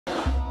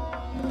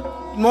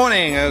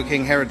Morning, O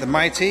King Herod the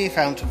Mighty,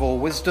 fount of all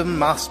wisdom,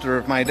 master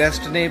of my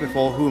destiny,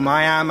 before whom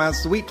I am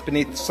as the wheat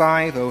beneath the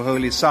scythe, O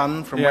holy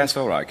son, from Yes,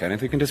 all right,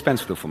 Kenneth, you can dispense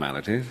with the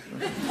formalities.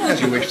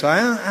 As you wish,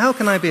 sire. How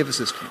can I be of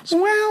assistance?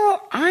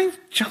 Well, I've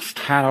just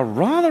had a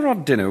rather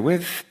odd dinner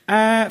with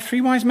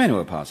three wise men who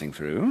were passing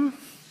through.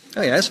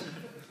 Oh, yes.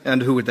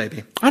 And who would they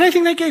be? I don't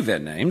think they gave their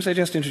names. They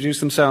just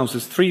introduced themselves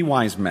as three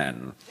wise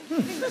men.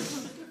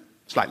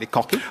 Slightly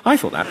cocky. I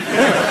thought that.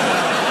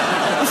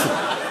 Listen,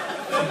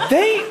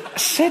 they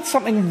said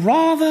something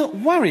rather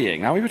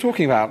worrying. Now, we were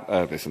talking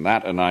about this and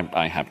that, and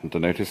I happened to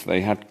notice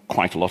they had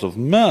quite a lot of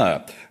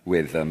myrrh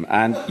with them.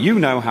 And you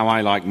know how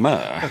I like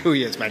myrrh. Oh,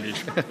 yes, my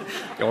liege.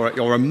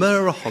 You're a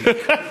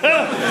myrrhaholic.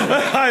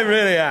 I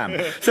really am.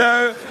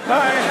 So,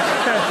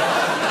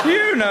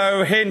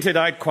 hinted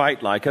I'd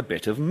quite like a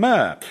bit of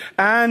myrrh.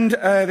 And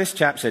this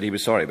chap said he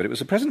was sorry, but it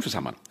was a present for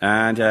someone.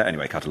 And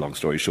anyway, cut a long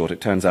story short,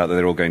 it turns out that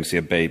they're all going to see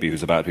a baby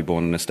who's about to be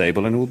born in a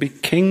stable and will be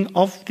king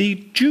of the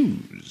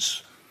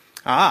Jews.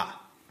 Ah.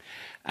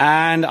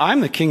 And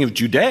I'm the king of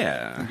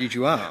Judea. Indeed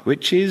you are.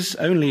 Which is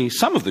only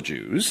some of the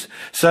Jews.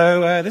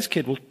 So this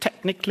kid will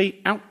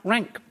technically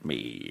outrank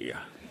me.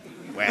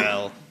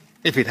 Well,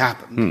 if it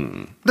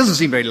happened. Doesn't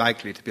seem very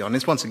likely, to be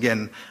honest. Once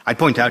again, I'd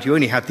point out you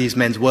only have these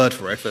men's word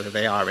for it, whether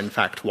they are, in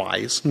fact,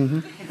 wise.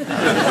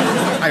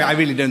 I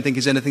really don't think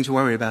it's anything to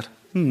worry about.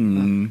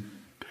 I'm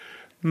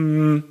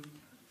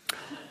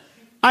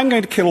going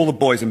to kill all the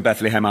boys in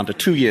Bethlehem under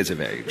 2 years of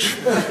age.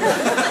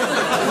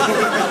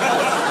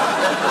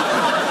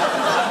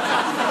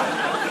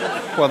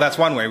 Well, that's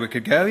one way we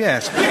could go,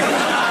 yes.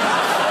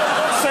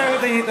 So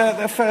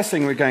the first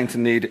thing we're going to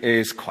need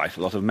is quite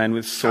a lot of men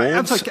with swords.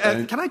 I'm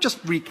sorry, can I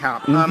just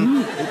recap?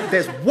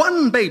 There's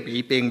one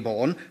baby being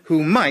born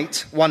who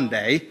might, one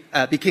day,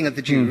 be king of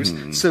the Jews,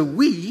 so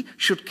we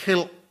should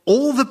kill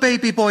all the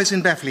baby boys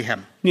in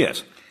Bethlehem.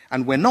 Yes.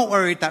 And we're not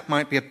worried that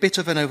might be a bit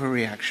of an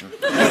overreaction.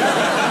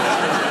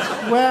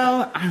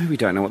 Well, we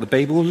don't know what the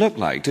baby will look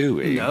like, do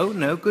we?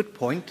 No, good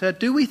point.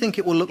 Do we think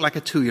it will look like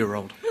a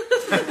 2-year-old?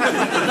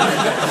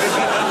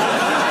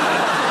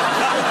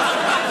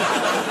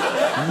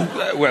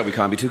 Well, we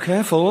can't be too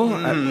careful.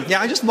 Yeah,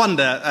 I just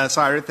wonder,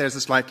 sire, if there's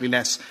a slightly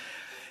less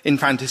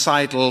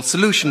infanticidal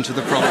solution to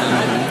the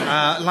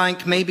problem.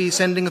 Like maybe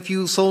sending a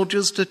few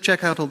soldiers to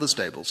check out all the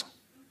stables.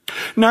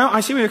 No,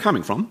 I see where you're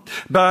coming from,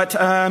 but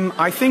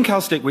I think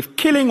I'll stick with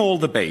killing all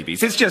the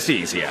babies. It's just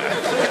easier.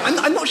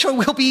 I'm not sure it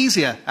will be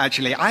easier,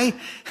 actually. I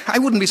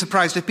wouldn't be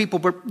surprised if people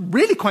were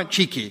really quite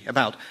cheeky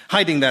about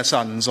hiding their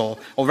sons or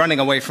running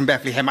away from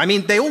Bethlehem. I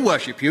mean, they all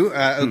worship you,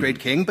 O great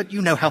king, but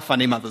you know how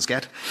funny mothers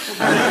get.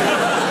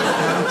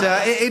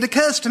 It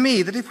occurs to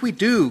me that if we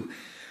do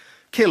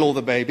kill all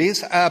the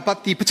babies,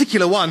 but the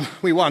particular one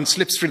we want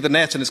slips through the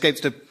net and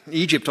escapes to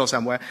Egypt or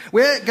somewhere,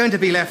 we're going to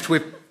be left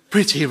with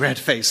pretty red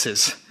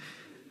faces.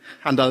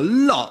 And a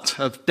lot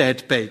of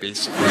dead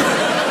babies.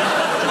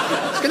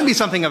 It's going to be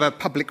something of a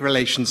public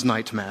relations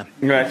nightmare.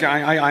 Right,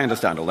 I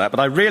understand all that,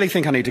 but I really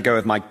think I need to go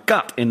with my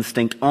gut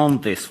instinct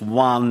on this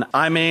one.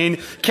 I mean,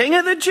 King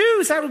of the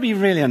Jews, that would be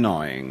really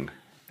annoying.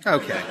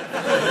 Okay.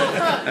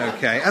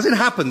 As it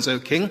happens, O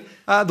King,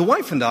 the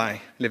wife and I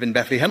live in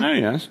Bethlehem. Oh,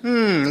 yes.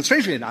 And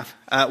strangely enough,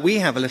 we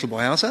have a little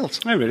boy ourselves.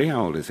 Oh, really?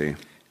 How old is he?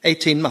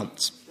 18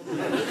 months.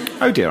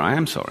 Oh, dear, I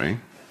am sorry.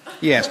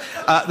 Yes.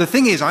 The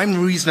thing is,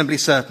 I'm reasonably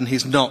certain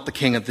he's not the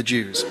king of the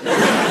Jews.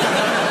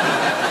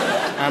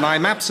 And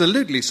I'm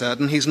absolutely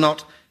certain he's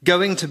not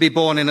going to be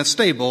born in a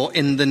stable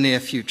in the near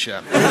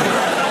future.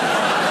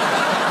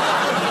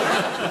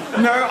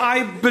 No,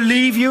 I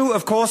believe you,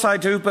 of course I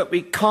do, but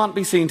we can't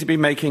be seen to be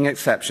making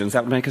exceptions.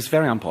 That would make us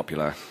very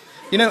unpopular.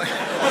 You know,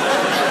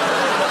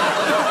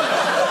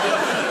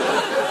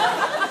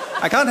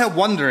 I can't help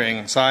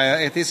wondering, sire,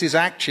 if this is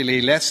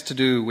actually less to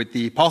do with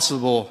the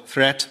possible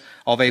threat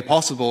of a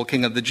possible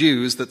king of the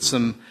Jews that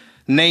some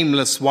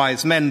nameless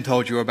wise men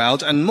told you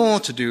about, and more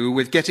to do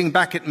with getting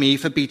back at me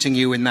for beating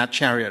you in that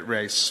chariot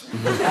race.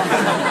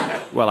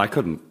 Well, I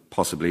couldn't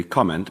possibly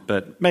comment,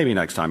 but maybe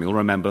next time you'll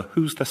remember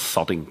who's the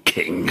sodding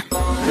king.